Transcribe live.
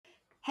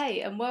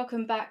Hey, and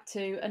welcome back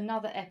to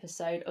another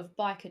episode of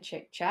Biker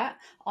Chick Chat.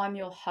 I'm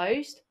your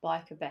host,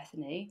 Biker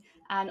Bethany,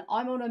 and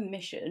I'm on a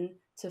mission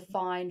to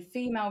find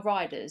female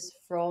riders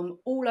from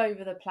all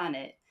over the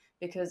planet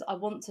because I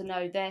want to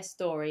know their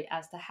story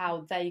as to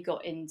how they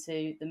got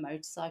into the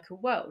motorcycle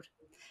world.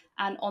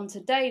 And on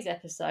today's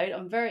episode,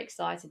 I'm very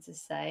excited to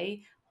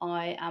say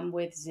I am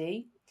with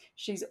Z.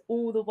 She's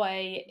all the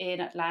way in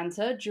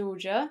Atlanta,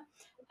 Georgia.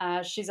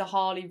 She's a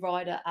Harley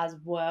rider as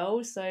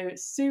well. So,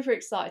 super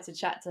excited to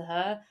chat to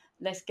her.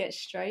 Let's get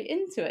straight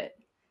into it.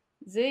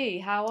 Z,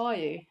 how are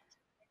you?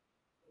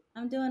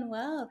 I'm doing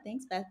well.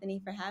 Thanks,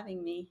 Bethany, for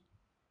having me.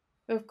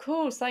 Of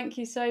course, thank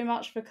you so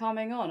much for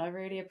coming on. I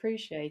really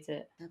appreciate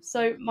it.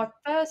 So, my Absolutely.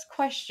 first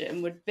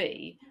question would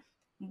be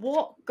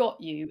what got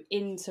you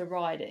into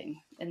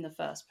riding in the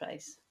first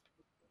place?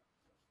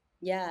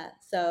 Yeah.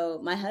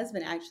 So my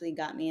husband actually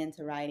got me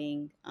into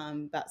riding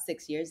about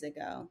 6 years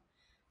ago.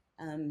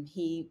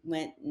 He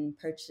went and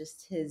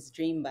purchased his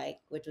dream bike,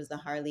 which was a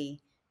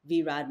Harley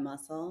V Rod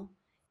Muscle,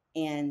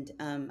 and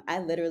I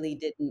literally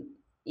didn't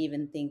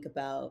even think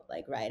about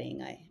like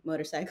riding a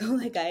motorcycle.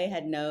 Like I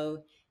had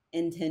no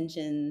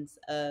intentions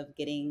of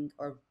getting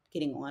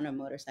on a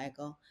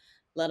motorcycle,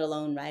 let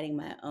alone riding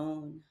my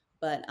own.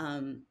 But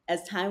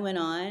as time went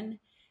on,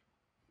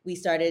 we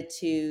started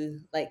to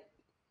like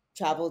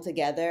travel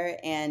together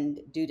and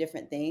do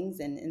different things.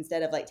 And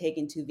instead of like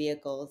taking two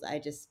vehicles, I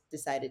just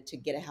decided to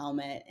get a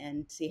helmet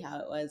and see how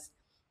it was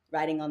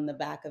riding on the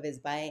back of his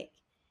bike.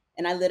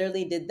 And I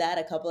literally did that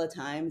a couple of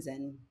times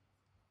and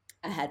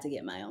I had to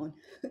get my own.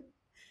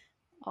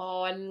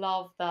 Oh, I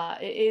love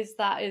that. It is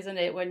that, isn't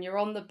it? When you're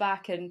on the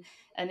back and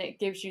it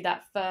gives you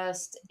that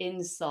first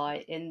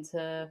insight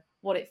into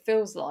what it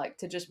feels like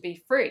to just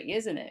be free,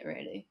 isn't it,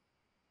 really?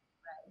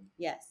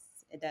 Yes,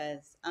 it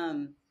does.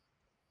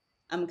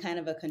 I'm kind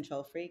of a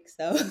control freak,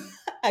 so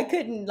I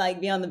couldn't like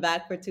be on the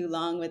back for too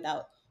long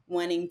without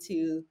wanting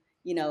to,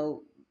 you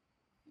know,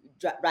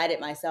 ride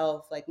it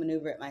myself, like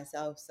maneuver it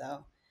myself.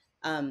 So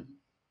um,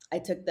 I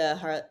took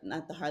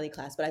not the Harley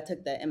class, but I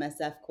took the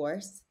MSF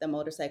course, the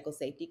motorcycle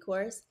safety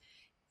course,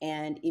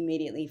 and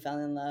immediately fell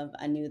in love.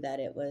 I knew that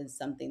it was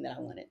something that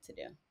I wanted to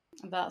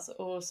do. That's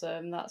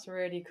awesome. That's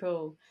really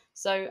cool.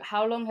 So,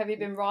 how long have you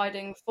been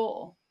riding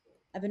for?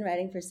 I've been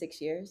riding for 6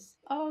 years.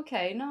 Oh,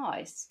 okay,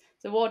 nice.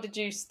 So, what did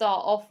you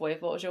start off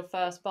with? What was your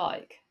first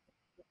bike?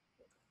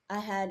 I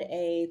had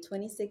a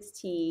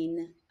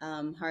 2016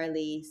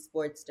 Harley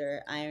Sportster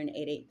Iron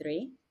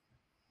 883.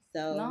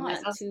 So Nice.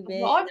 not That's too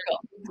big, what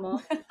not too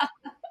small. I've got.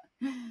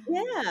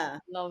 Yeah.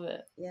 Love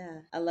it.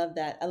 Yeah. I love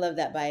that. I love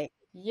that bike.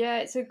 Yeah,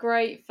 it's a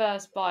great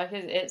first bike.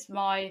 It's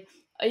my,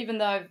 even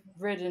though I've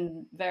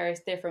ridden various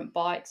different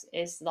bikes,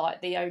 it's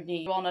like the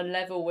only on a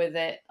level with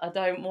it. I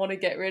don't want to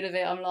get rid of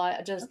it. I'm like,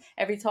 I just,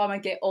 every time I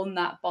get on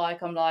that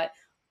bike, I'm like,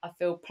 I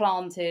feel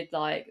planted.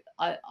 Like,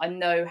 I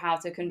know how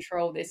to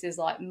control this is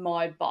like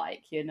my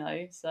bike.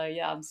 So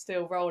yeah, I'm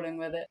still rolling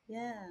with it.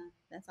 Yeah.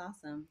 That's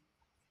awesome.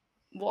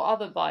 What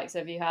other bikes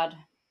have you had?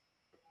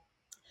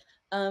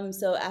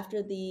 So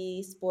after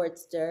the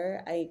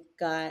Sportster, I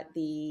got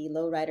the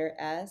Lowrider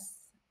S,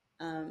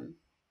 um,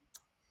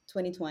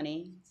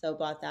 2020. So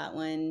bought that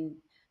one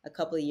a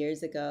couple of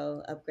years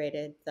ago,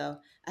 upgraded. So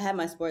I had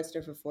my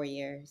Sportster for 4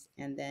 years,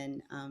 and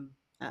then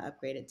I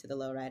upgraded to the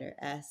Lowrider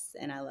S,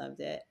 and I loved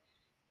it.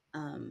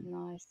 Um,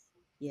 Nice.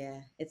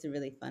 yeah, it's a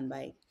really fun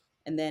bike.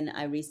 And then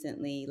I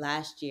recently,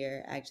 last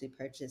year, actually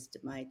purchased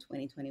my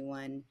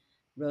 2021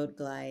 Road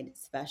Glide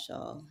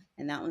Special,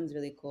 and that one's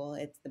really cool.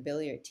 It's the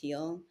Billiard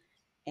Teal,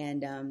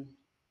 and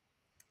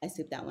I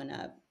souped that one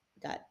up.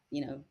 Got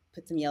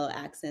put some yellow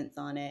accents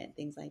on it,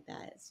 things like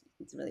that.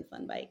 It's a really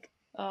fun bike.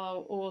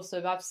 Oh,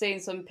 awesome. I've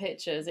seen some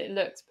pictures. It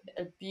looks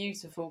a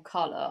beautiful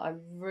colour. I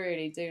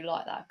really do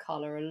like that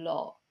colour a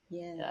lot.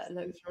 Yeah, Yes, it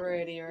looks thank you.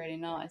 really, really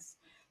nice.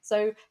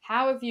 So,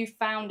 how have you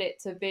found it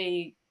to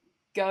be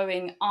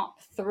going up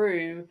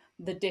through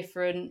the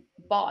different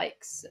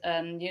bikes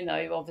and,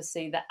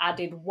 obviously the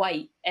added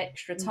weight,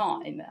 extra Mhm.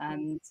 time,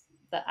 and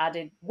the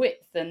added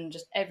width and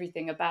just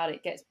everything about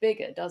it gets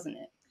bigger, doesn't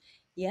it?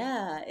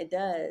 Yeah, it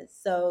does.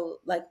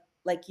 So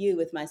like you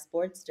with my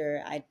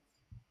Sportster,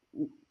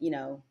 you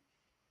know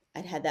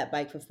I'd had that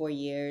bike for 4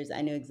 years.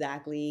 I knew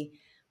exactly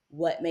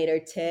what made her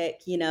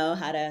tick,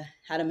 how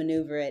to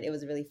maneuver it. It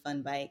was a really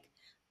fun bike.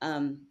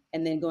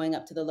 And then going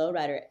up to the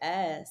Lowrider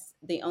S,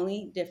 the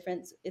only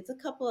difference, it's a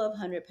couple of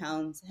 100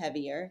 pounds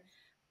heavier,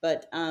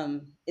 but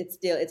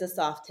it's a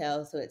soft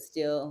tail, so it's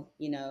still,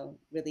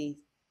 really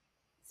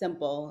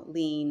simple,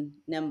 lean,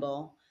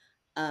 nimble.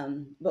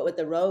 But with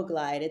the Road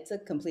Glide, it's a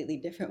completely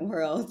different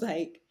world.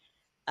 Like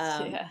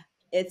um, Yeah.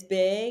 it's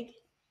big,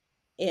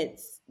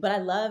 but I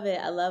love it.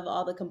 I love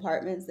all the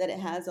compartments that it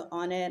has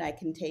on it. I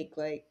can take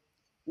like,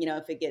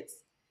 if it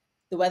gets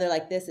the weather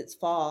like this, it's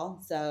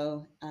fall.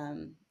 So,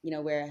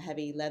 wear a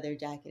heavy leather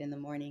jacket in the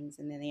mornings,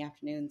 and then in the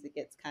afternoons it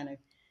gets kind of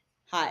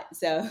hot.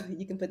 So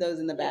you can put those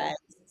in the Yeah.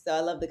 bags. So I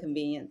love the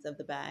convenience of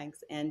the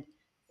bags. And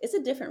it's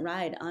a different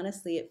ride.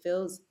 Honestly, it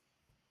feels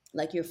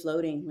like you're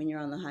floating when you're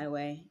on the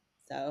highway.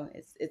 So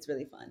it's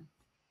really fun.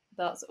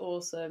 That's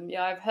awesome.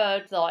 Yeah, I've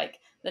heard like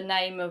the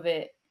name of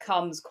it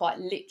comes quite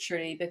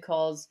literally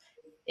because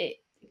it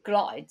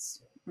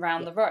glides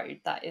around Yeah. the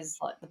road. That is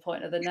like the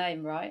point of the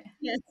name, right?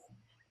 Yes,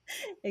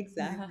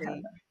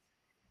 exactly.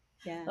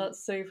 Yeah.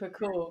 That's super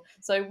cool.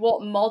 So,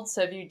 what mods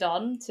have you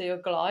done to your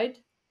glide?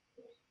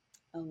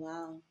 Oh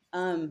wow.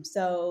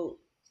 So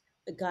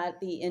I got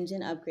the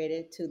engine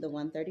upgraded to the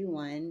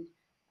 131.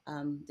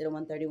 Did a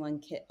 131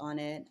 kit on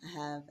it. I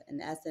have an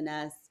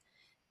SNS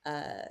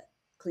uh,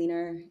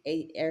 cleaner,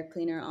 air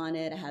cleaner on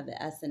it. I have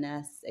the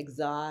SNS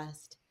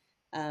exhaust.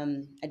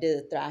 I did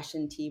the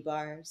thrashing T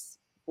bars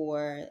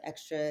for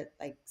extra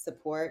like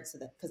support, so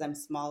that because I'm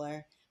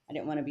smaller, I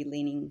didn't want to be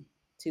leaning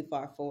too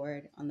far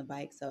forward on the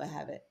bike, so I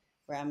have it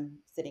where I'm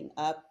sitting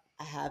up.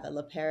 I have a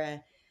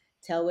Lapera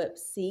tail whip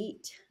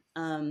seat.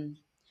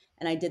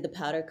 And I did the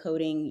powder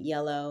coating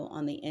yellow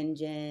on the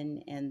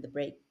engine and the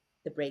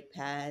brake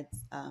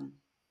pads,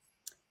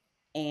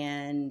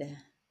 and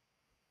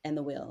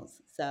the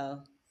wheels.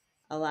 So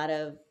a lot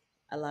of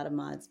a lot of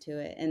mods to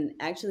it. And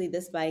actually,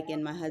 this bike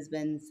and my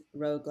husband's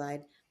Road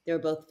Glide, they were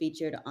both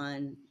featured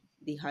on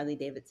the Harley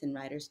Davidson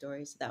Rider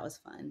Story. So that was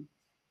fun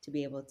to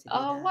be able to do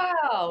Oh, that.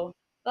 wow.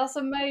 That's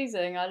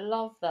amazing. I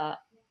love that.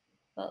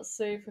 That's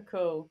super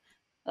cool.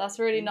 That's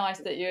really Thank nice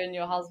you. that you and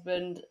your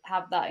husband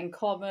have that in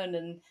common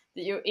and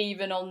that you're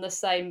even on the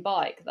same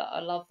bike. That I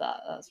love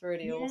that. That's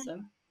really Yeah,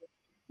 awesome.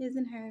 his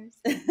and hers.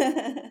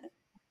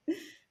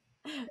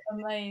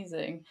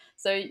 Amazing.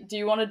 So, do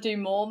you want to do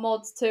more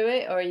mods to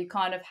it, or are you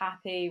kind of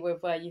happy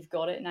with where you've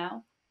got it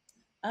now?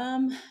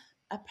 Um,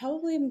 I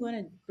probably am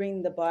going to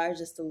bring the bar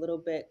just a little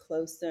bit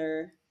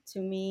closer to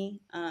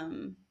me.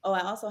 Oh,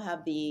 I also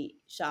have the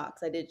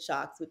shocks. I did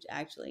shocks, which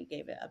actually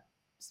gave it a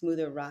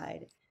smoother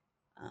ride.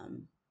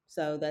 Um,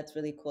 so that's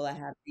really cool. I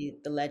have the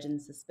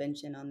Legend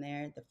suspension on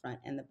there, the front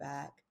and the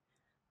back.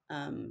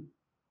 Um,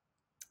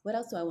 what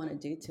else do I want to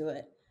do to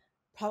it?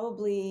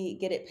 Probably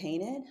get it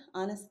painted.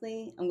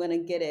 Honestly, I'm gonna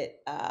get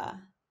it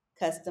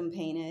custom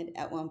painted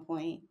at one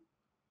point.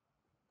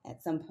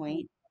 At some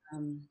point,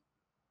 um,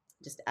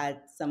 just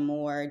add some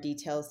more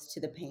details to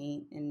the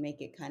paint and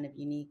make it kind of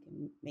unique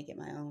and make it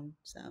my own.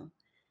 So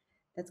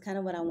that's kind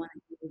of what I want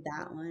to do with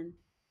that one.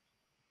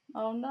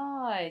 Oh,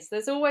 nice.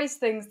 There's always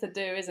things to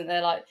do, isn't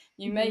there? Like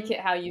you make Hmm. it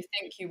how you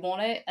think you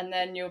want it, and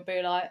then you'll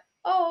be like,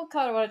 oh, I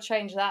kind of want to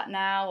change that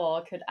now,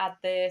 or I could add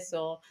this,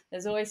 or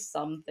there's always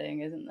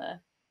something, isn't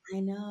there? I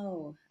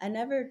know. I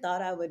never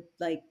thought I would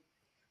like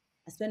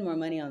I spend more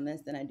money on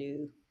this than I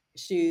do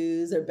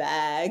shoes or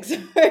bags or,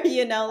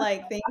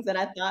 like things that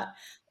I thought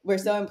were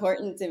so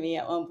important to me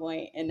at one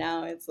point. And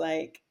now it's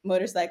like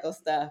motorcycle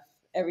stuff,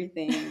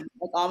 everything.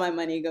 Like all my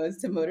money goes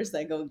to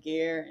motorcycle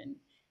gear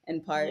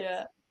and parts.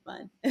 Yeah,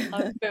 Fun.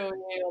 I feel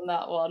you on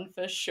that one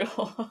for sure.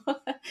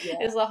 Yeah.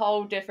 It's a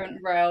whole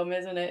different realm,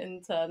 isn't it,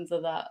 in terms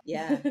of that?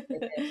 Yeah.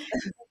 It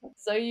is.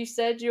 So you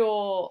said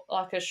you're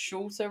like a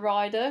shorter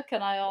rider.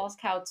 Can I ask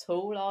how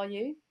tall are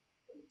you?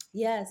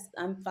 Yes,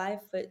 I'm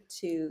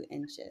 5'2".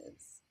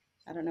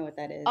 I don't know what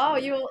that is Oh,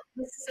 in. you're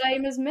the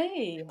same as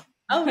me.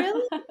 Oh,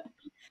 really?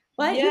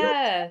 Why? You look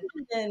Yeah.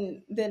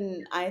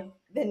 taller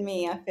than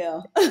me, I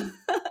feel.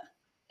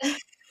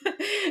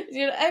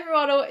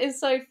 Everyone is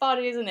so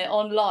funny, isn't it?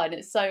 Online,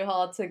 it's so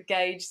hard to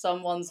gauge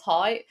someone's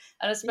height,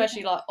 and Yeah.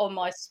 especially like on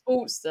my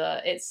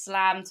Sportster, it's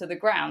slammed to the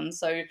ground.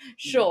 So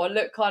Yeah. sure, I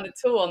look kind of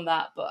tall on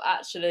that, but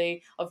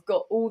actually, I've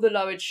got all the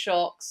lowered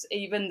shocks,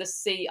 even the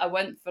seat. I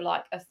went for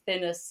like a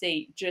thinner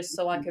seat just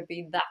so I Mhm. could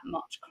be that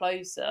much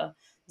closer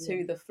Yeah.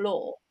 to the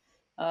floor.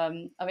 I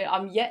mean,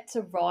 I'm yet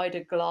to ride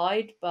a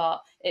glide,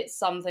 but it's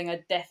something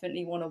I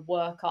definitely want to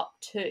work up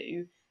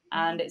to,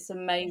 Yeah. and it's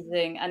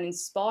amazing and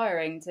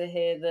inspiring to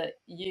hear that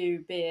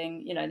you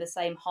being the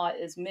same height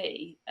as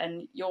me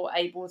and you're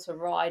able to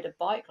ride a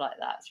bike like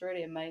that. It's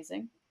really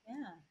amazing.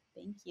 Yeah.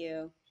 Thank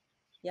you.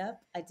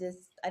 Yep.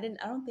 I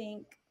don't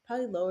think,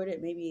 probably lowered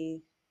it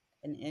maybe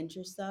an inch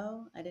or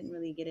so. I didn't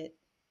really get it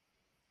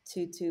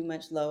too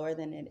much lower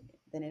than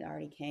it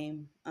already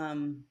came.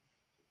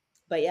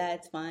 But yeah,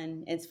 it's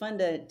fun. It's fun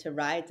to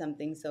ride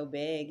something so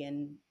big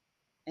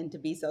and to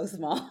be so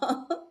small.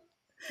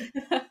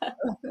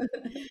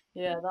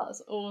 Yeah,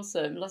 that's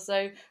awesome.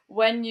 So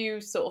when you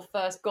sort of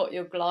first got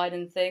your glide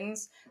and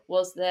things,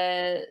 was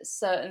there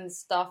certain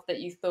stuff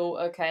that you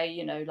thought,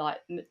 okay, like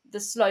the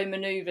slow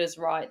maneuvers,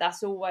 right?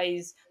 That's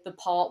always the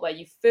part where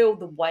you feel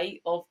the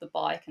weight of the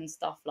bike and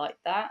stuff like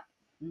that.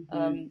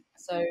 Hmm.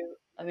 So,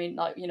 I mean,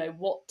 like,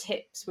 what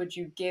tips would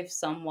you give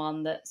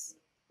someone that's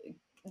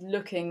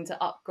looking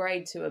to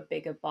upgrade to a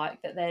bigger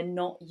bike that they're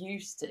not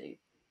used to?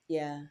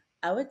 Yeah,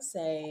 I would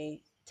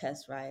say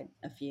test ride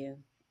a few.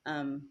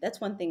 That's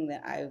one thing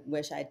that I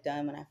wish I'd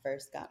done when I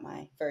first got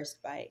my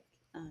first bike.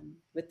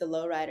 With the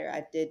lowrider,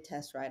 I did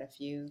test ride a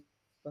few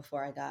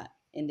before I got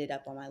ended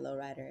up on my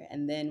lowrider,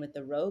 and then with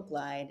the road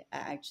glide, I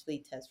actually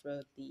test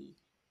rode the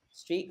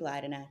street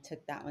glide, and I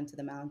took that one to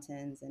the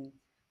mountains. And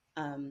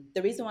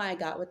the reason why I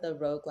got with the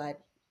road glide,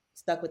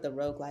 stuck with the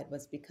road glide,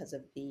 was because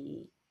of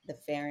the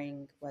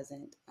fairing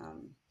wasn't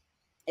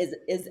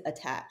is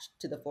attached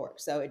to the fork,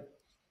 so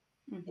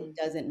It Hmm.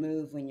 doesn't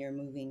move when you're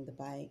moving the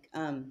bike.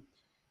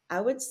 I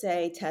would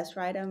say test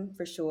ride them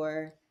for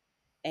sure,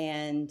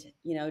 and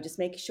just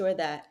make sure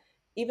that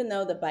even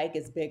though the bike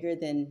is bigger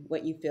than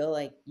what you feel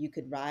like you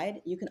could ride,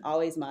 you can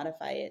always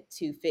modify it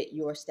to fit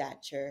your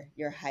stature,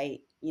 your height,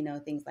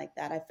 things like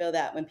that. I feel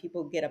that when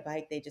people get a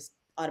bike, they just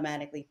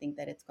automatically think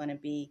that it's going to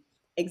be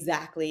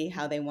exactly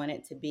how they want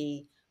it to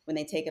be when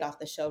they take it off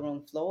the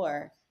showroom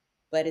floor,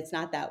 but it's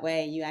not that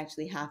way. You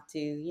actually have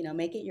to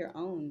make it your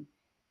own,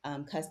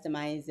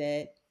 customize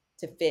it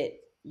to fit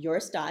your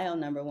style,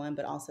 number one,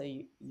 but also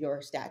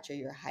your stature,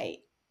 your height.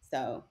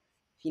 So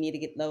if you need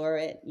to lower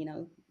it,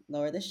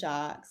 lower the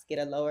shocks, get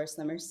a lower,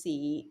 slimmer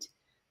seat.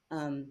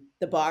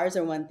 The bars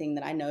are one thing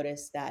that I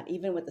noticed, that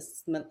even with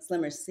the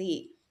slimmer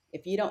seat,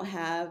 if you don't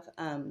have,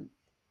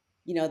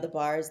 the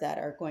bars that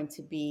are going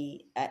to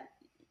be at,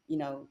 you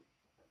know,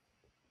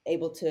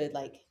 able to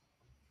like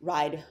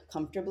ride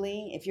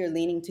comfortably, if you're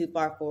leaning too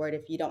far forward,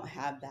 if you don't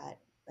have that,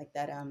 like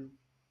that,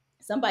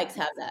 some bikes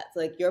have that. So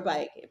like your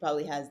bike, it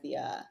probably has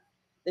the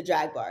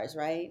drag bars,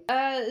 right?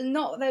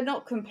 Not they're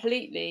not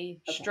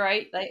completely Okay.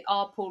 straight. They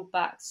are pulled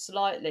back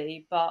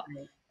slightly, but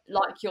Right.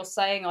 like you're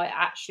saying, I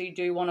actually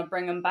do want to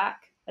bring them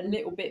back a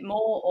little Mhm. bit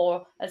more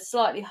or a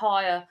slightly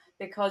higher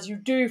because you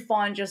do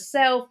find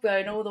yourself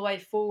going all the way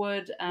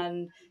forward.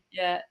 And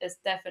yeah, it's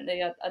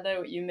definitely, I know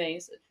what you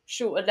mean. So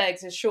shorter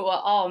legs and shorter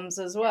arms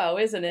as well,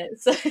 isn't it?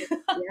 So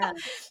Yeah.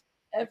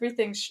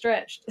 everything's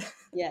stretched.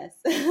 Yes.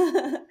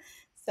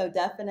 So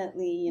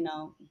definitely,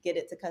 get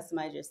it to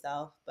customize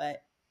yourself,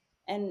 but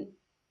and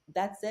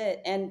that's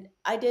it. And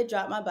I did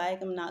drop my bike,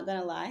 I'm not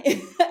gonna lie.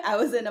 I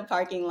was in a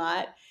parking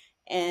lot,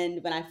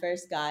 and when I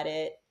first got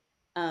it,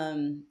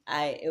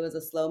 I it was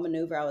a slow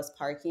maneuver. I was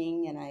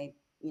parking and I,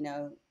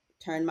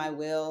 turned my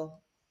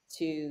wheel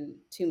too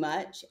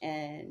much,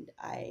 and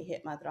I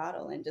hit my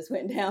throttle and just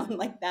went down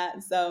like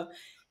that. So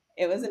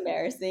it was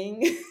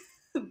embarrassing,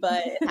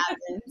 but it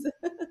happens.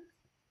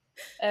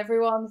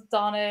 Everyone's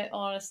done it,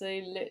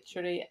 honestly,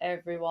 literally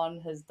everyone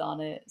has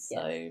done it. Yes.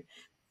 So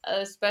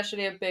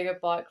especially a bigger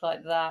bike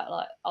like that.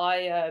 Like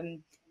I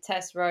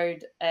test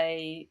rode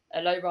a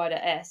lowrider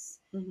S,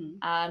 Hmm.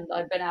 and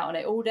I'd been out on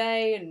it all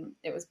day and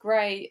it was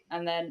great.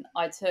 And then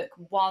I took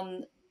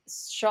one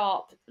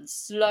sharp,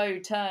 slow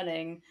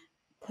turning,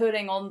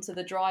 pulling onto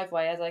the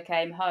driveway as I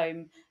came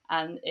home,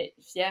 and it,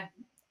 yeah,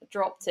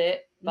 dropped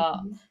it, but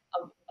Hmm.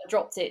 I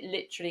dropped it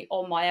literally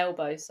on my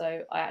elbow.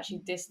 So I actually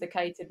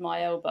dislocated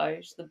my elbow.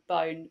 So the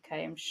bone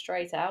came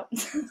straight out.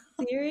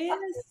 Serious?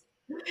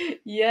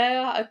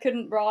 Yeah, I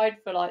couldn't ride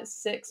for like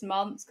 6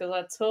 months because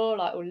I tore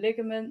like all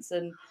ligaments,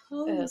 and it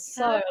Holy was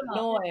so cow.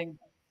 annoying.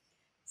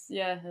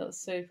 Yeah, it was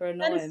super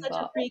That is annoying. such a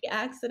But freak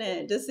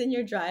accident just in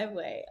your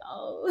driveway.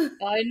 Oh.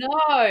 I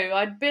know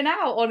I'd been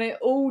out on it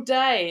all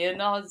day,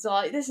 and I was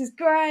like, "This is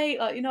great!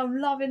 Like, I'm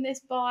loving this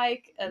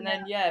bike." And Yeah.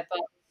 then yeah,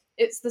 but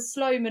it's the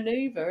slow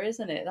maneuver,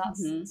 isn't it?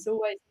 That's Hmm. it's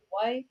always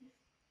the way.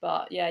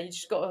 But yeah,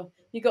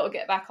 you gotta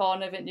get back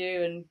on, haven't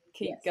you, and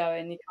keep Yes,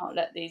 going. You can't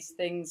let these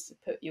things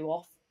put you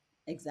off.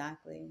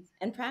 exactly.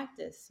 And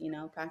practice,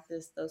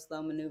 practice those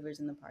slow maneuvers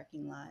in the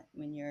parking lot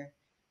when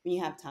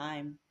you have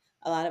time.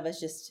 A lot of us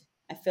just,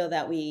 I feel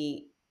that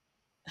we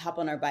hop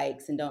on our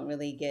bikes and don't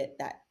really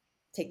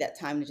take that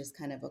time to just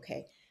kind of,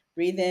 okay,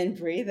 breathe in,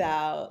 breathe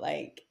out.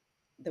 Like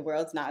the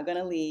world's not going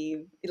to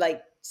leave.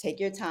 Like take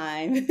your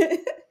time,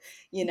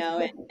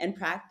 and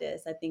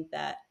practice. I think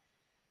that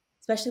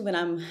especially when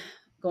I'm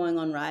going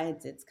on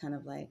rides, it's kind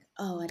of like,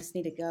 oh, I just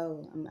need to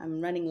go. I'm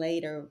running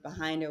late or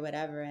behind or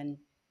whatever. And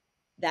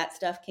that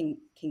stuff can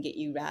get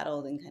you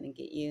rattled and kind of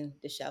get you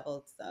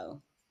disheveled.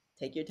 So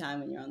take your time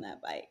when you're on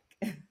that bike.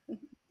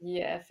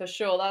 Yeah, for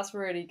sure. That's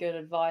really good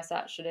advice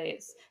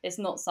actually. It's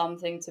not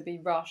something to be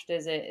rushed,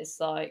 is it? It's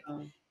like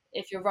Um,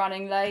 if you're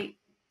running late,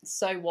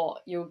 so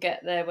what? You'll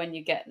get there when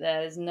you get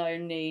there. There's no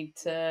need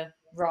to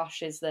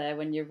rush, is there,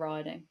 when you're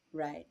riding?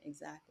 right,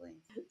 exactly.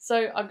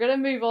 So I'm gonna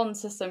move on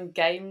to some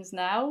games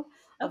now.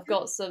 I've Okay.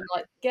 got some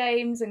like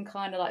games and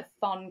kind of like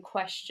fun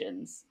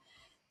questions.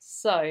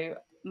 So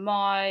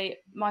my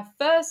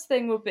first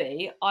thing will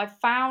be I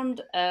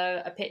found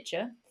a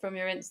picture from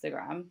your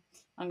Instagram.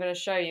 I'm going to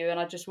show you, and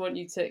I just want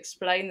you to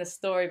explain the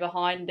story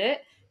behind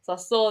it. So I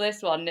saw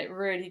this one, and it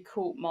really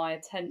caught my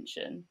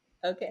attention.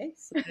 Okay.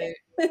 So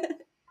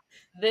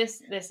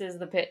this is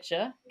the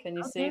picture. Can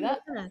you see Okay. that?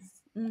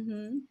 Yes.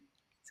 Mm-hmm.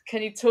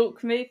 Can you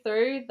talk me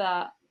through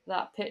that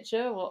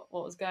picture? What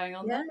was going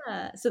on there?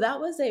 Yeah. So that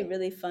was a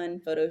really fun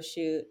photo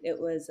shoot.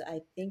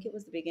 I think it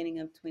was the beginning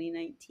of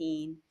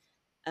 2019.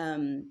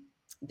 Um,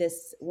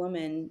 this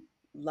woman,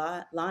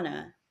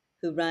 Lana,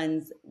 who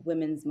runs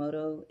Women's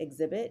Moto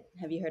Exhibit.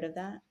 Have you heard of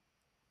that?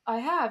 I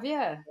have,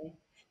 yeah.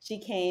 She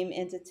came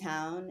into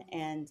town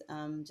and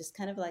just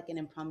kind of like an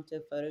impromptu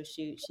photo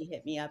shoot. She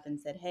hit me up and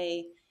said,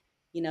 "Hey,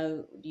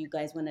 do you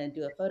guys want to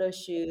do a photo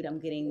shoot? I'm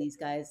getting these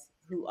guys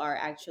who are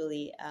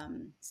actually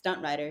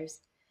stunt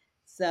riders.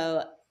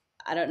 So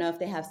I don't know if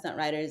they have stunt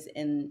riders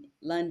in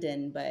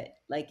London, but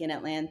like in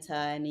Atlanta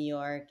and New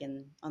York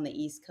and on the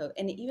East Coast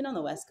and even on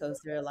the West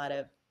Coast, there are a lot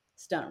of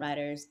stunt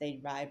riders, they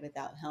ride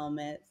without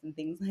helmets and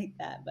things like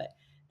that. But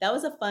that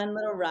was a fun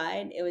little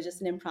ride. It was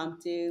just an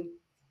impromptu.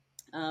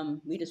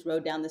 We just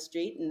rode down the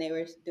street and they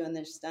were doing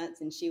their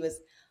stunts, and she was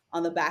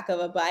on the back of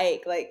a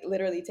bike, like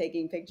literally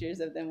taking pictures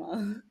of them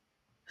all.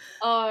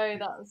 Oh,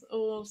 that's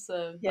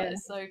awesome. Yeah, That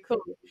is so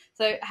cool.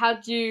 So,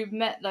 had you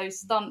met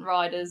those stunt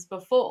riders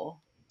before?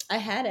 I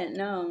hadn't,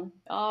 no.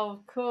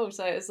 Oh, cool.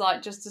 So it's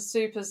like just a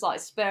super like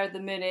spare of the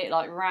minute,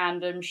 like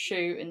random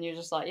shoot, and you're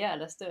just like, yeah,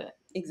 let's do it.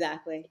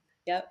 Exactly.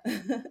 Yep.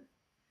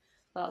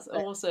 That's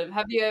But awesome.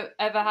 Have you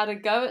ever had a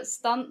go at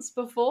stunts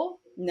before?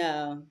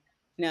 no,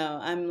 no,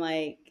 I'm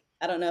like,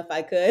 I don't know if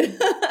I could.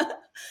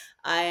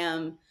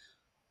 I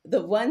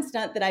the one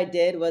stunt that I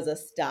did was a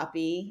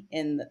stoppie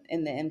in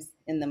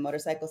the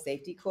motorcycle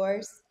safety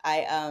course.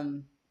 I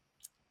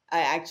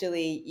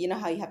actually, you know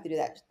how you have to do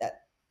that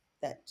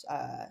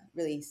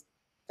really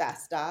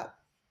fast stop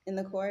in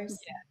the course.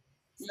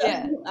 So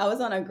Yeah. I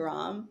was on a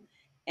Grom,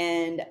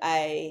 and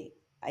I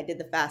did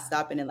the fast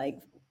stop, and it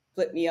like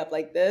flipped me up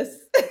like this,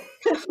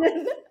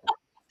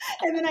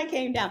 and then I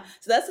came down.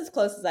 So that's as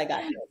close as I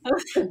got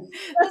That's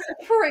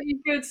a pretty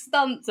good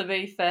stunt, to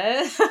be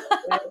fair.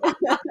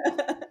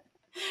 to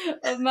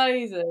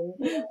Amazing.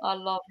 it. I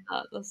love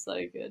that. That's so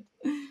good.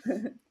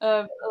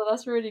 Oh,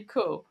 that's really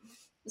cool.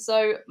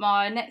 So,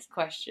 my next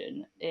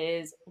question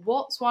is,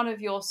 what's one of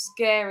your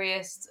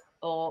scariest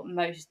or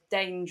most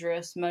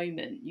dangerous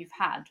moment you've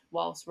had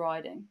whilst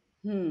riding?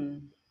 Hmm.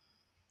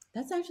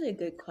 That's actually a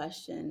good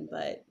question,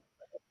 but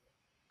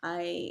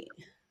I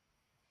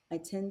I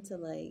tend to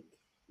like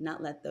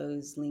not let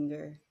those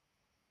linger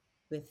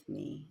with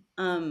me.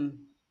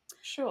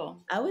 Sure.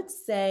 I would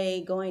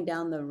say going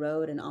down the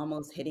road and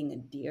almost hitting a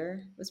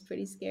deer was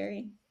pretty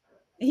scary.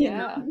 You know,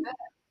 Yeah.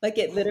 like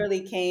it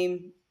literally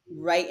came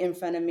right in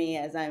front of me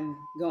as I'm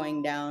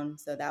going down,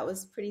 so that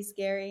was pretty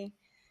scary.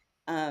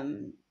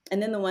 And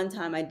then the one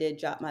time I did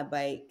drop my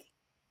bike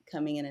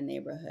coming in a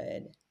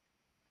neighborhood,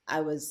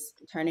 I was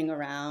turning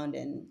around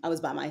and I was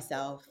by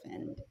myself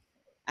and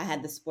I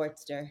had the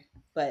Sportster,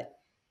 but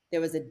there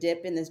was a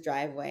dip in this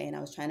driveway and I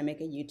was trying to make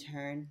a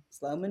U-turn,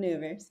 slow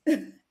maneuvers.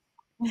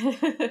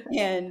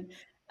 And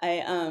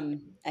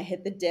I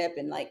hit the dip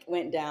and like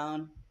went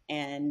down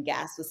and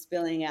gas was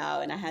spilling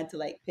out and I had to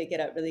like pick it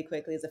up really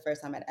quickly. It's the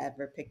first time I'd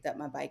ever picked up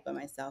my bike by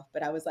myself,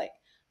 but I was like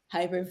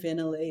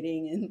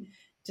hyperventilating and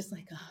just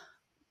like, oh,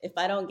 if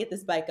I don't get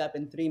this bike up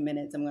in 3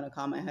 minutes, I'm gonna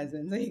call my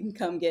husband so he can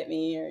come get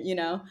me, or you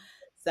know.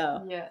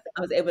 So Yeah.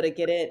 I was able to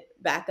get it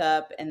back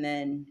up and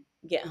then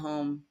get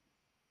home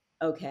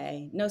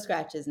okay. No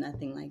scratches,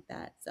 nothing like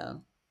that.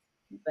 So,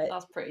 but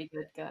That's pretty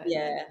good going then.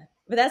 yeah,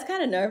 but that's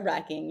kind of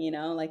nerve-wracking, you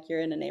know, like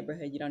you're in a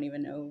neighborhood, you don't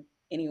even know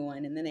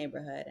anyone in the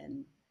neighborhood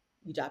and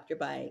you dropped your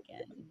bike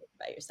and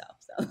by yourself.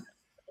 So,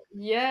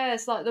 Yeah,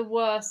 it's like the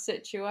worst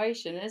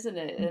situation, isn't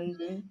it? And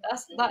mhm.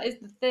 that is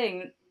the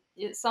thing.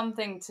 It's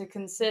something to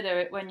consider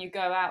it when you go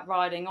out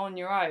riding on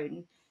your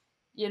own.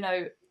 You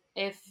know,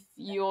 if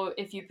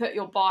you put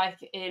your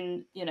bike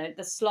in,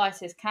 the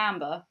slightest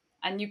camber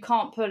and you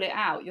can't pull it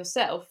out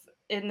yourself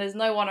and there's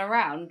no one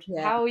around,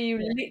 Yeah, how are you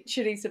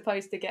literally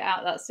supposed to get out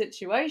of that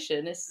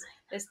situation? It's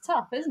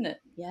tough, isn't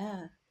it?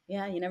 yeah,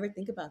 yeah. You never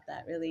think about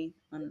that really.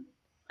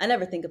 I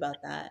never think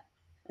about that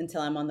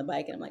until I'm on the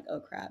bike and I'm like, oh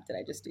crap, did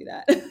I just do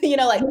that? You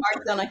know, like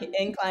parked on an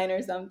incline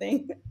or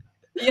something.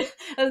 Yeah,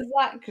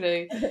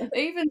 exactly.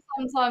 Even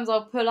sometimes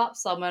I'll pull up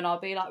somewhere and I'll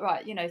be like,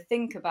 right,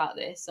 think about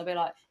this. I'll be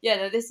like, yeah,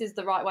 no, this is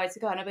the right way to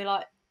go. And I'll be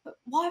like, but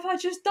why have I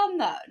just done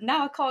that?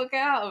 Now I can't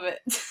get out of it.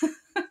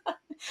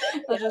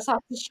 I just have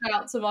to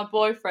shout to my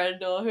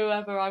boyfriend or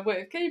whoever I'm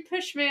with, can you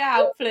push me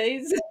out,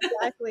 please?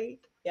 Exactly.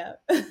 Yeah.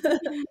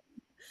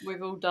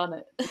 We've all done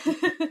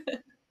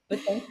it. But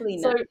thankfully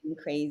So, nothing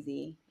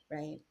crazy,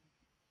 right?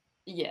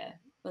 yeah,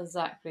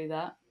 exactly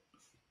that.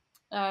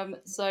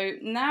 So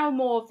now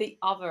more of the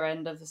other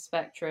end of the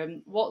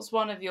spectrum. What's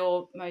one of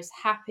your most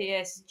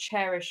happiest,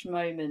 cherished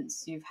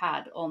moments you've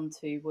had on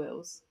two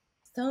wheels?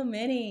 So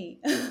many.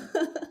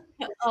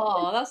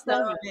 Oh, that's So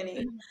lovely.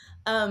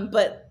 many.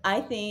 But I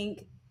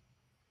think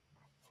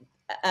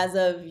as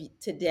of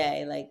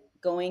today, like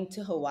going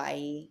to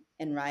Hawaii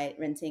and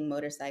renting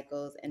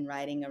motorcycles and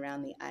riding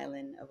around the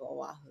island of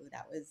Oahu,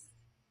 that was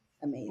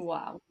amazing.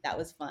 Wow. That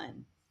was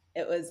fun.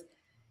 It was,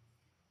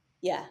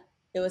 yeah,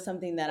 it was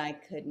something that I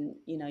couldn't,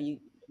 you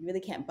really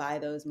can't buy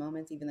those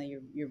moments, even though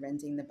you're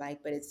renting the bike,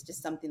 but it's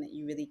just something that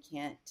you really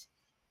can't,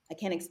 I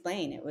can't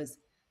explain. It was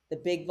the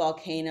big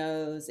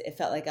volcanoes. It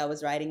felt like I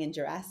was riding in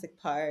Jurassic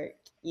Park,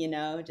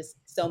 just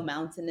so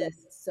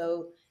mountainous.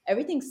 So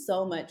everything's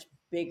so much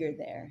bigger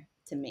there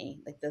to me,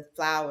 like the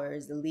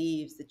flowers, the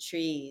leaves, the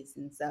trees.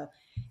 And so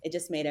it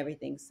just made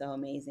everything so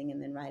amazing.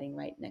 And then riding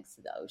right next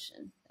to the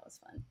ocean. That was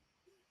fun.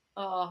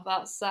 Oh,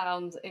 that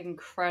sounds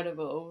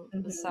incredible.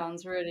 It Mhm.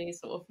 sounds really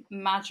sort of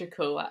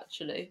magical,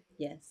 actually.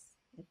 Yes,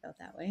 it felt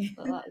that way.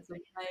 So that is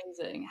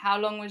amazing. How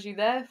long was you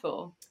there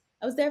for?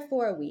 I was there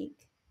for a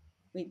week.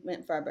 We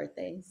went for our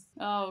birthdays.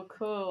 Oh,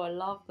 cool. I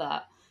love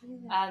that.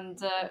 Yeah. And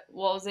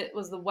what was it?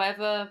 Was the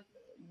weather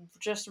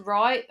just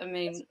right? I That's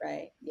mean,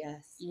 right.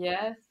 Yes.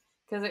 yeah.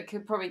 because it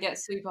could probably get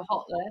super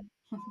hot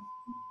there.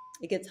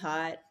 It gets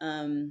hot.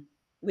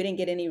 We didn't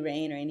get any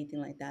rain or anything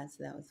like that,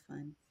 so that was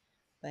fun.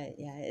 But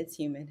yeah, it's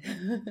humid.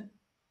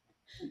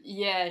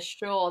 Yeah,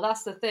 sure.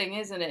 That's the thing,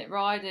 isn't it?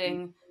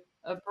 Riding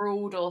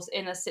abroad or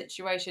in a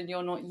situation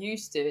you're not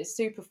used to, it's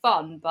super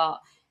fun. But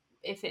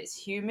if it's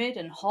humid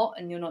and hot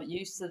and you're not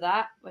used to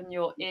that, when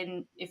you're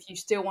in, if you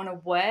still want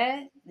to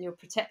wear your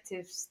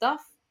protective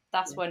stuff,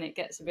 that's Yeah. when it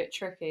gets a bit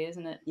tricky,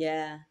 isn't it?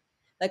 Yeah.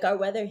 Like our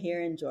weather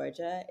here in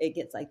Georgia, it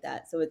gets like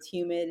that. So it's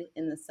humid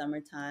in the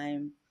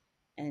summertime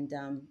and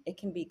it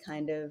can be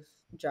kind of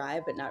dry,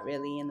 but not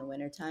really in the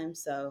wintertime.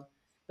 So,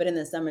 but in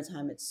the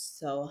summertime, it's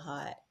so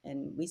hot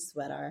and we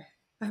sweat our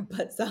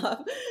butts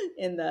off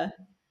in the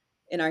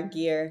in our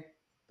gear,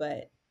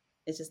 but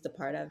it's just a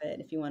part of it.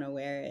 If you want to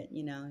wear it,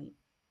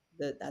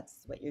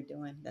 that's what you're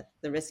doing. That's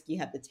the risk you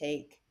have to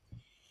take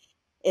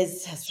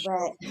is to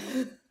Sure.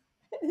 sweat.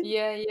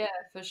 Yeah, yeah,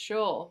 for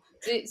sure.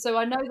 So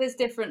I know there's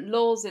different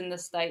laws in the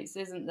States,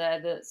 isn't there?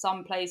 That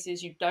some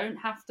places you don't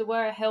have to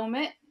wear a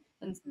helmet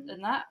Mhm.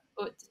 and that,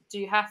 but do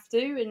you have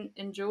to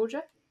in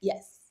Georgia?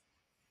 Yes,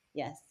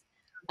 yes.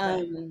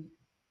 Okay. Um,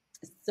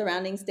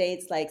 Surrounding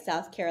states like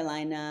South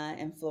Carolina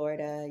and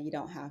Florida, you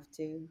don't have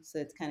to. So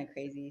it's kind of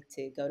crazy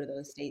to go to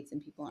those states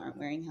and people aren't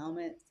wearing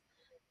helmets.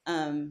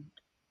 Um,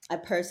 I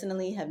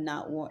personally have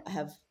not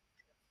have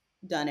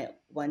done it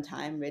one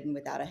time, ridden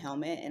without a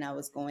helmet, and I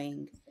was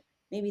going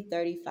maybe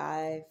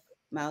 35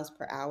 miles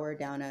per hour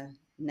down a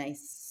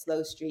nice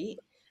slow street.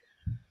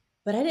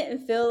 But I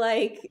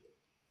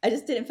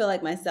just didn't feel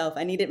like myself.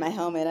 I needed my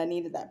helmet. I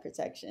needed that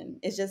protection.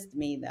 It's just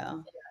me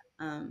though.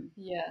 Um,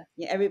 Yeah.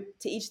 yeah, every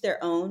to each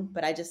their own,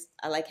 but I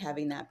like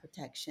having that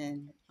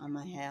protection on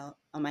my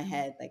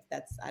head. Like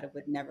I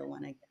would never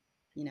want to,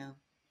 you know,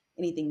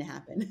 anything to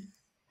happen.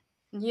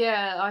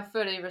 Yeah, I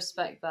fully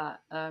respect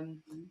that.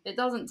 It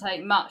doesn't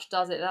take much,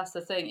 does it? That's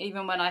the thing.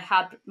 Even when I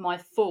had my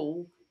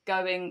fall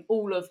going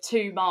all of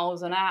 2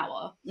 miles an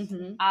hour,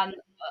 Hmm. and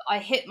I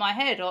hit my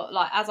head, or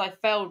like as I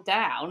fell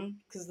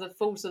down, because the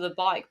force of the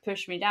bike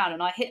pushed me down,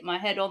 and I hit my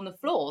head on the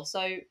floor.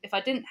 So if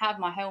I didn't have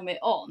my helmet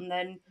on,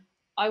 then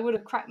I would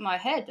have cracked my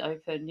head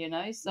open, you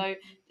know. So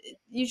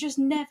you just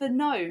never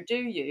know, do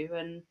you?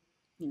 And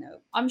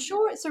No. I'm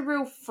sure it's a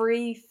real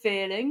free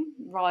feeling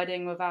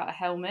riding without a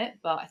helmet,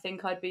 but I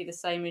think I'd be the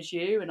same as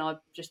you, and I'd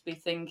just be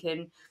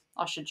thinking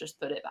I should just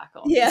put it back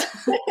on. Yeah.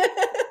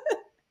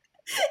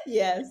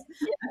 Yes.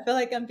 I feel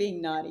like I'm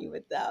being naughty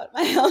without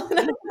my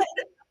helmet.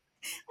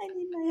 I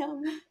need my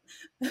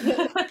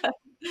helmet.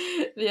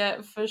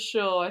 Yeah, for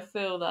sure. I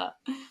feel that.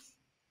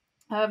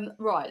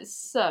 Right.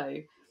 So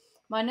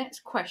my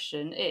next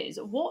question is,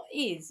 what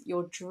is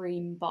your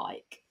dream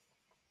bike?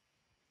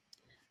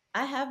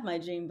 I have my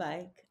dream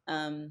bike.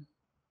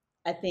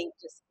 I think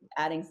just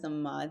adding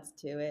some mods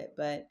to it,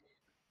 but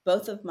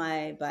both of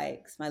my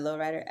bikes, my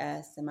Lowrider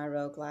S and my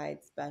Road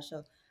Glide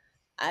Special,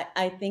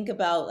 I think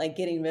about like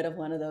getting rid of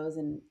one of those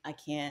and I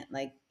can't.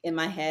 Like in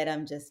my head,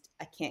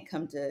 I can't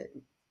come to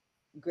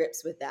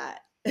grips with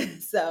that.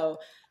 So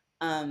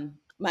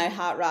my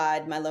hot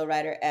rod, my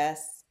Lowrider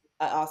S,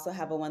 I also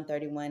have a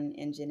 131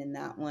 engine in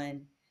that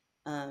one.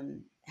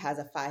 Has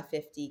a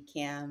 550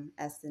 cam,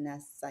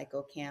 S&S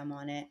cycle cam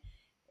on it.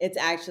 It's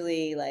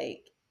actually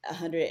like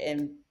 100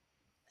 and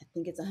I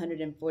think it's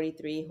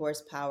 143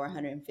 horsepower,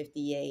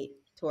 158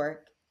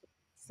 torque.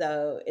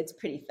 So it's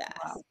pretty Wow.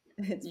 fast.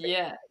 It's pretty,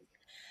 Yeah.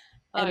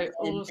 and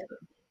Oh, then, awesome.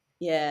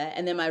 yeah,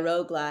 and then my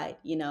Road Glide,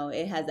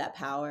 it has that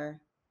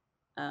power,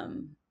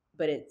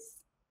 but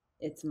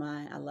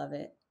I love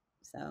it.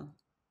 So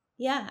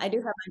yeah, I do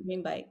have my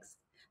dream bikes.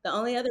 The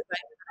only other bike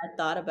that I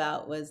thought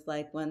about was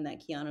like one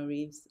that Keanu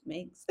Reeves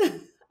makes.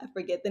 I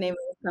forget the name of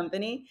the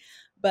company,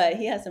 but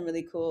he has some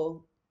really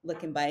cool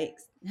looking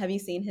bikes. Have you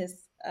seen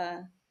his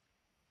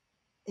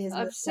website?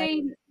 I've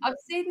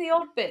seen the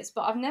odd bits,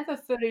 but I've never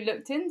fully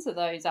looked into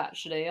those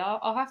actually.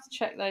 I'll have to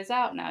check those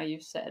out now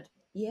you've said.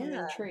 I'm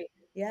Yeah, intrigued.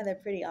 yeah, they're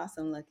pretty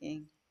awesome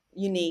looking.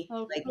 Unique,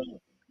 Oh, like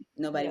cool.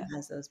 nobody Yeah,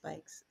 has those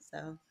bikes.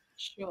 So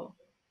sure.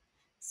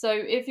 So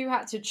if you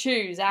had to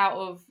choose out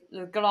of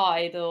the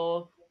Glide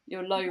or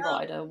your no,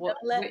 lowrider, don't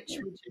let which me.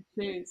 would you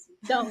choose?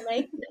 Don't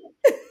make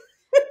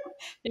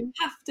You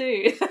have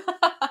to.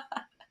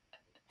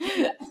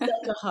 That's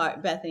such a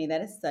hard Bethany,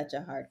 that is such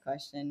a hard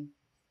question.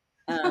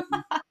 Um,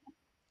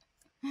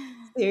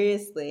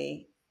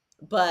 Seriously.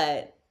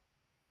 But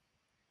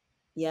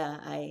yeah,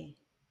 I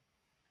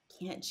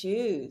can't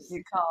choose.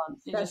 You can't.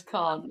 You That's just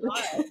can't.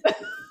 hard.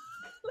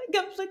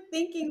 Like I'm like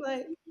thinking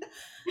like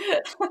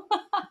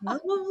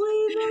probably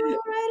the little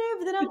rider,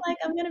 but then I'm like,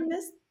 I'm gonna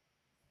miss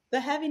the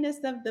heaviness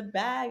of the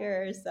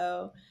bagger.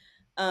 So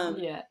um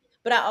Yeah,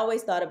 but I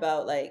always thought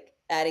about like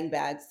adding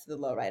bags to the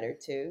lowrider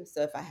too.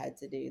 So if I had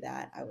to do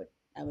that, I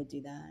would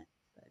do that.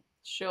 But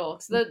sure.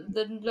 Because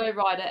the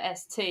lowrider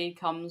ST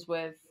comes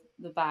with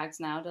the bags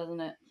now, doesn't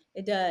it?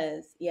 it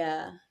does,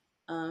 yeah.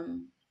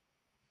 Um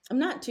I'm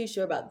not too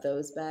sure about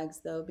those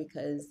bags though,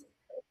 because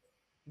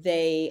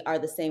they are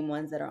the same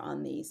ones that are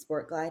on the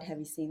Sport Glide. Have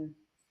you seen,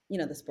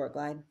 the Sport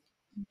Glide?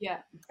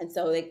 Yeah. And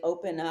so they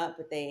open up,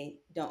 but they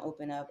don't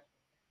open up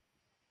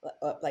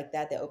like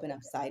that. They open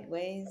up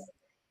sideways,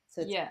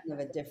 so it's Yeah, kind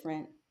of a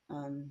different.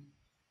 Um,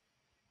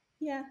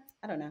 yeah,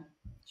 I don't know.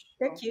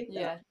 They're sure. cute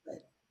though, Yeah,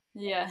 but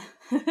yeah.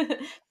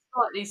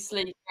 Slightly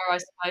sleeker, I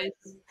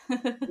suppose.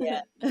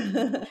 yeah.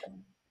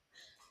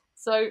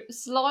 So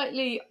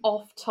slightly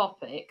off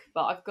topic,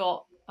 but I've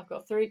got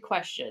three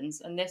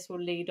questions, and this will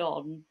lead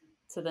on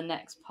to the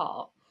next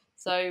part.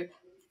 So,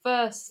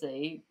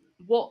 firstly,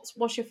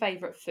 what's your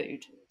favourite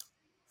food?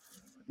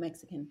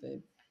 Mexican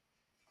food,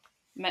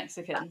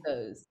 Mexican.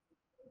 tacos.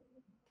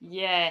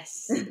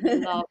 Yes,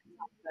 love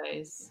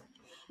those.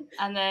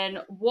 And then,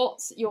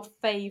 what's your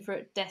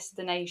favourite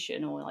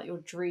destination or like your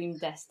dream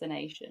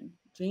destination?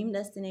 Dream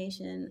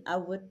destination. I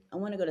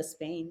want to go to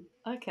Spain,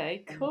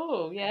 Okay, or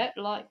cool. Yeah,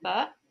 like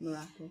that.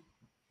 Morocco.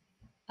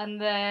 And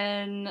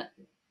then,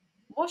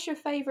 what's your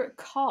favourite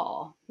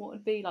car? What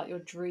would be like your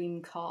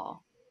dream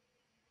car?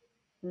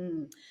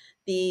 Mm.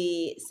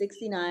 The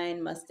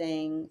 '69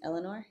 Mustang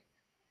Eleanor.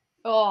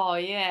 Oh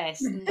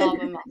yes, love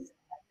a must.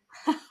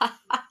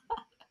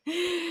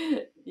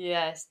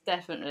 Yes,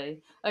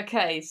 definitely.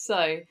 Okay,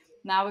 so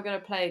now we're going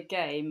to play a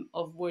game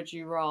of Would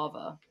You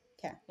Rather.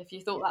 Okay. If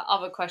you thought that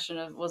other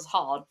question was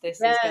hard,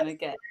 this is going to Yes,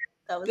 get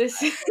that was this.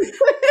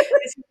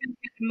 This is going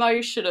to get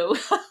emotional.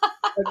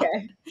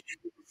 okay.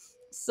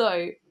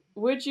 So,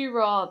 would you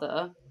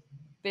rather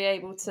be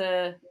able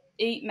to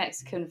eat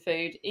Mexican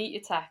food, eat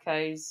your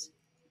tacos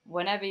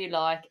whenever you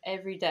like,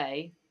 every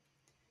day,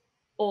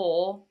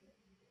 or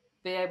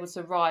be able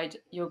to ride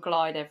your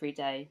glide every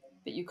day,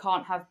 but you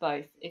can't have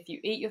both. If you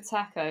eat your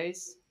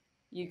tacos,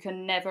 you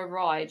can never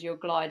ride your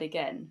glide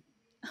again,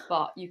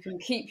 but you can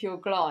keep your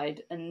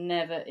glide and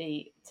never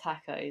eat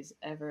tacos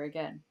ever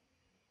again.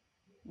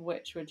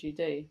 Which would you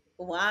do?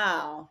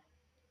 Wow,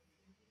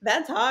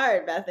 that's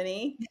hard,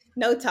 Bethany.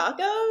 No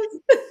tacos.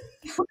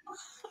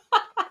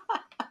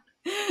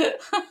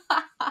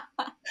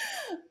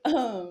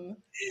 Can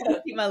I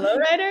keep my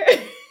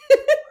lowrider?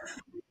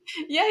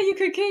 Yeah, you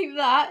could keep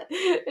that.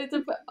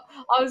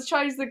 I was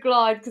chose the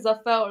glide because I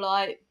felt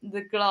like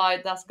the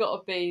glide that's got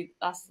to be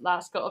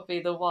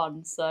the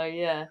one. So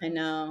yeah, I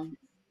know.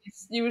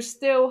 you will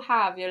still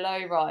have your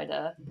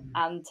lowrider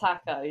and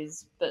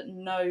tacos, but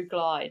no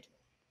glide.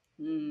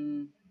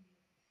 Mm,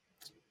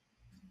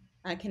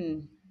 I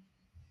can.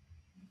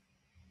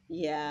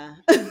 Yeah.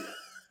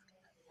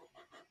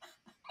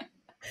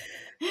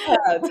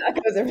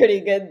 Tacos are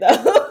pretty good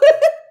though.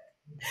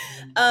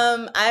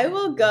 I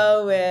will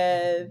go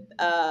with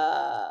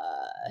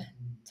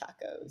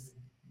tacos.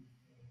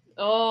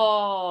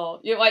 Oh,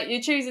 you wait,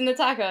 you're choosing the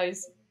tacos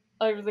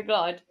over the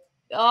glide.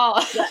 Oh,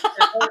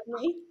 That was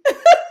me.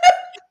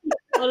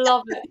 I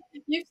love it.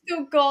 You've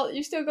still got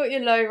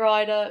your low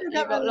rider. I got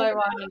You've my got low rider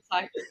low and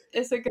tacos.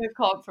 It's a good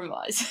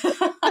compromise.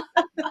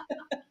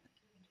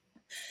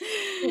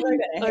 People are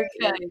gonna hate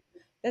me. Okay.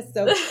 That's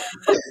so cool.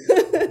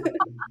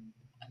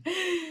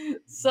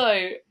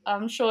 So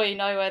I'm sure you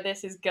know where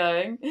this is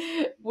going.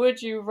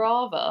 Would you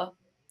rather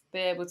be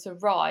able to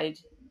ride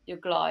your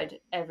glide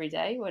every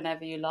day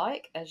whenever you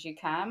like, as you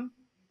can,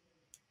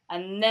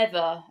 and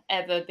never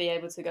ever be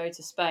able to go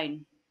to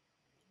Spain?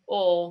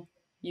 Or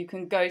you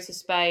can go to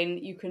Spain,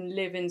 you can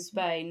live in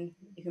Spain,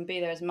 you can be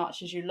there as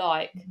much as you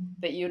like,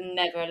 but you're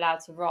never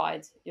allowed to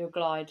ride your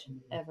glide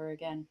ever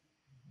again.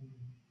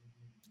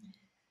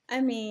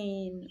 I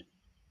mean,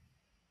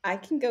 I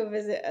can go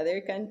visit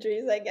other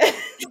countries, I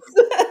guess.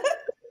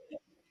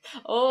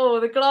 Oh,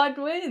 the glide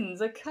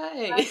wins.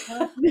 Okay.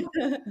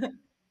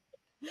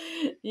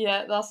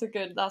 Yeah, that's a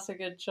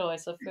good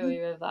choice. I feel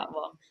you with that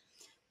one.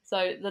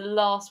 So the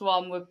last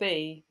one would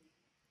be,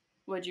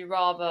 would you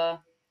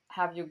rather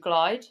have your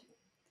glide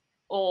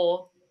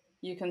or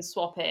you can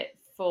swap it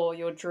for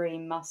your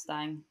dream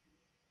Mustang?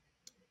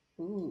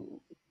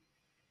 Ooh,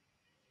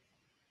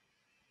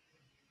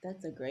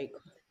 that's a great.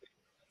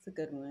 That's a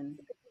good one.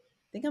 I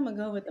think I'm gonna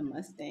go with the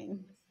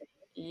Mustang.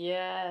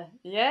 Yeah.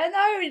 Yeah,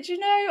 no, do you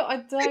know,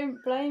 I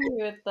don't blame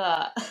you with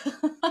that.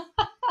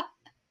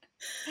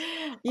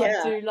 I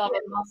Yeah. do love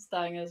a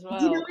Mustang as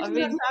Do you know well. which I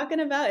one mean, I'm talking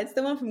about? It's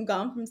the one from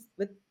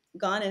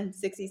Gone in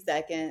 60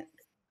 Seconds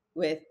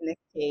with Nick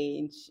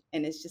Cage,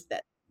 and it's just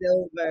that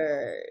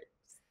silver,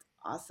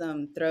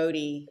 awesome,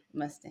 throaty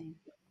Mustang.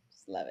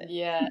 Just love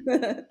yeah,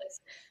 it. it's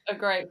a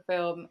great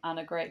film and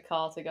a great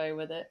car to go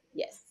with it.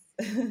 Yes.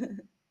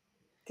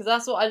 Because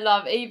that's what I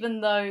love.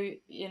 Even though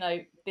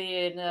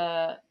being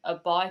a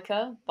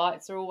biker,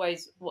 bikes are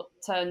always what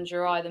turns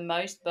your eye the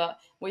most. But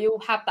we all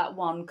have that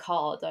one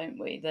car, don't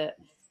we? That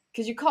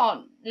because you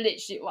can't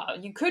literally. Well,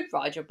 you could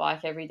ride your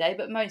bike every day,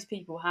 but most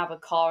people have a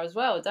car as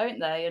well, don't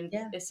they? And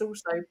Yeah. it's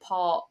also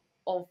part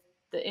of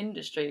the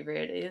industry,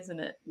 really, isn't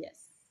it?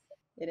 Yes,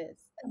 it is.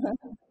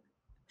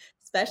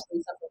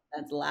 Especially something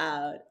that's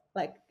loud,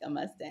 like a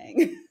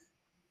Mustang.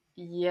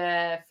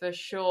 Yeah, for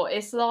sure.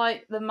 It's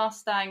like the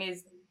Mustang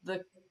is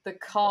the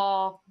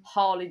car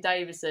Harley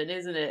Davidson,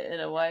 isn't it? In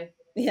a way.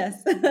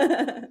 Yes.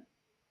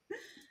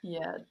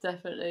 Yeah,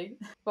 definitely.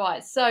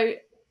 Right, so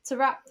to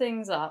wrap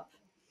things up,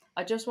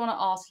 I just want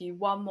to ask you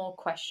one more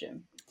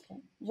question.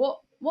 Okay.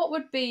 What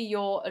would be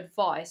your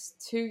advice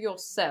to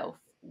yourself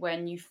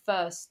when you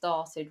first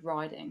started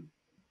riding?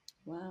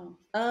 Wow.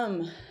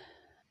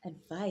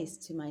 Advice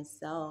to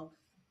myself.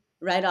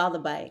 Ride all the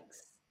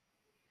bikes.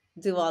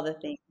 Do all the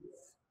things.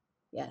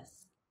 Yes.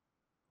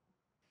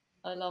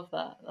 I love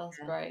that. That's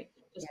Yeah. great.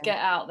 Just Yeah. get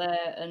out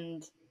there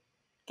and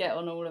get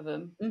on all of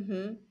them.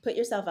 Put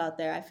yourself out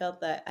there. I felt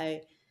that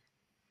I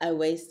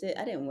wasted.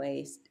 I didn't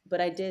waste, but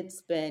I did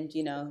spend,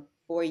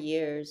 4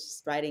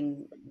 years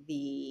riding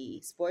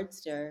the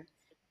Sportster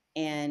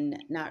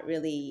and not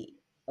really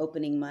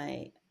opening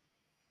my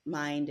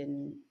mind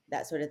and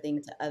that sort of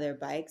thing to other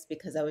bikes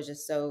because I was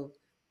just so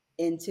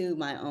into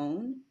my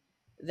own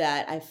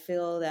that I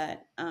feel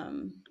that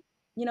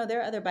there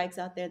are other bikes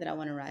out there that I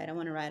want to ride. I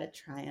want to ride a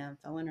Triumph.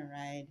 I want to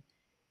ride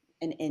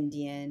an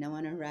Indian. I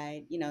want to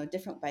ride,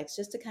 different bikes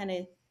just to kind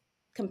of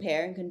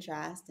compare and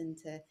contrast and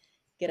to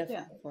get a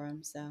Yeah. feel for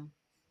them. So,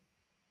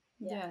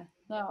 yeah. Yeah.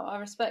 No, I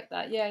respect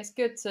that. Yeah, it's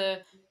good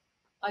to,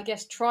 I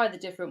guess, try the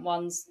different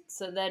ones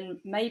so then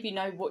maybe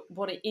know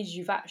what it is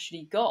you've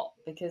actually got,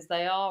 because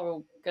they are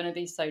all going to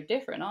be so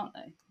different, aren't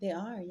they? They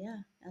are, yeah,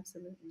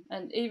 absolutely.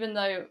 And even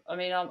though, I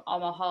mean, I'm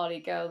a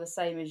Harley girl, the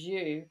same as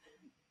you,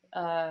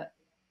 uh,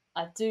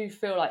 I do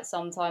feel like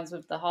sometimes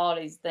with the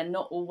Harleys, they're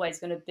not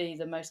always going to be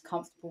the most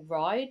comfortable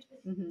ride.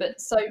 Hmm.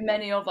 But so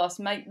many of us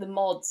make the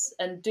mods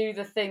and do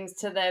the things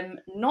to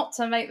them not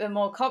to make them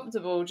more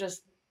comfortable.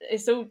 Just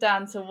it's all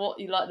down to what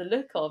you like the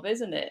look of,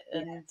 isn't it? Yeah,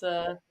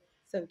 And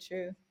so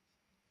true.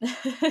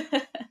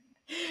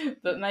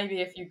 but maybe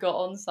if you got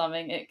on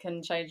something, it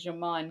can change your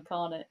mind,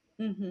 can't it?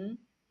 Hmm.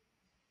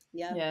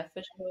 Yeah, Yeah,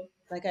 for sure.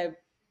 like I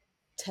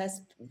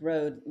test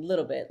rode a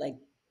little bit, like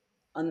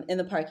in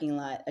the parking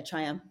lot, a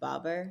Triumph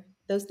Bobber.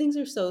 Those things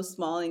are so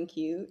small and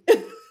cute.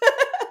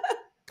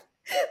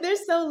 They're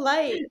so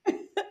light.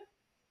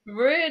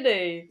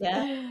 Really?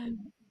 Yeah,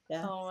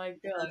 yeah, Oh my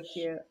so gosh.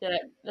 cute. Yeah,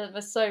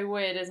 that's so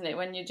weird, isn't it?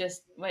 When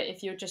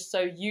if you're just so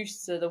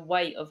used to the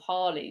weight of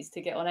Harleys,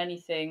 to get on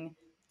anything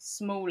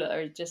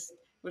smaller, it just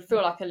would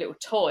feel like a little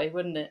toy,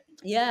 wouldn't it?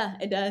 Yeah,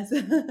 it does.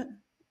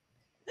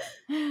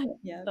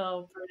 Yeah.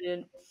 Oh,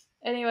 brilliant.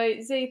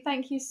 Anyway, Z,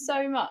 thank you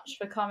so much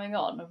for coming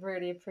on. I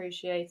really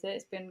appreciate it.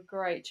 It's been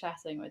great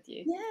chatting with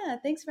you. Yeah,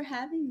 thanks for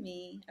having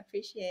me.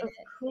 Appreciate Of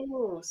it.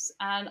 course.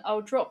 And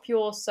I'll drop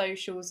your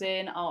socials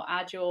in. I'll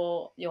add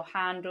your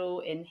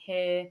handle in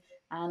here,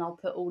 and I'll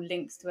put all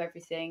links to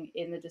everything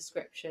in the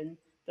description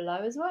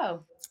below as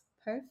well.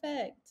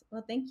 Perfect.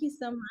 Well, thank you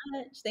so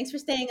much. Thanks for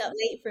staying up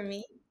late for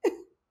me.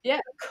 Yeah,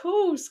 of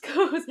course, of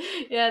course.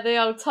 Yeah, the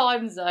old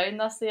time zone,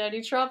 that's the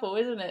only trouble,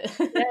 isn't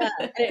Yeah,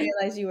 I didn't it?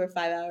 realize you were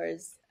 5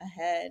 hours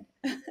ahead.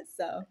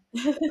 So,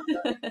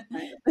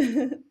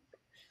 fine.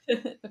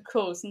 Of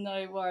course,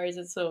 no worries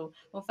at all.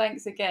 Well,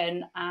 thanks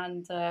again,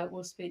 and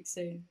we'll speak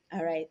soon.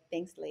 All right.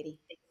 Thanks, lady.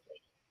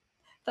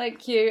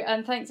 Thank you,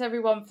 and thanks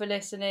everyone for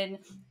listening.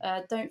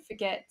 Don't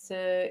forget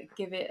to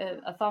give it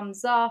a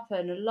thumbs up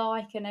and a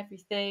like and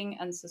everything,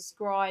 and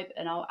subscribe.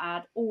 And I'll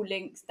add all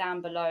links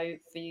down below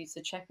for you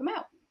to check them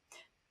out.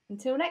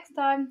 Until next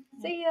time,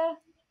 see ya.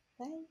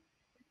 Bye.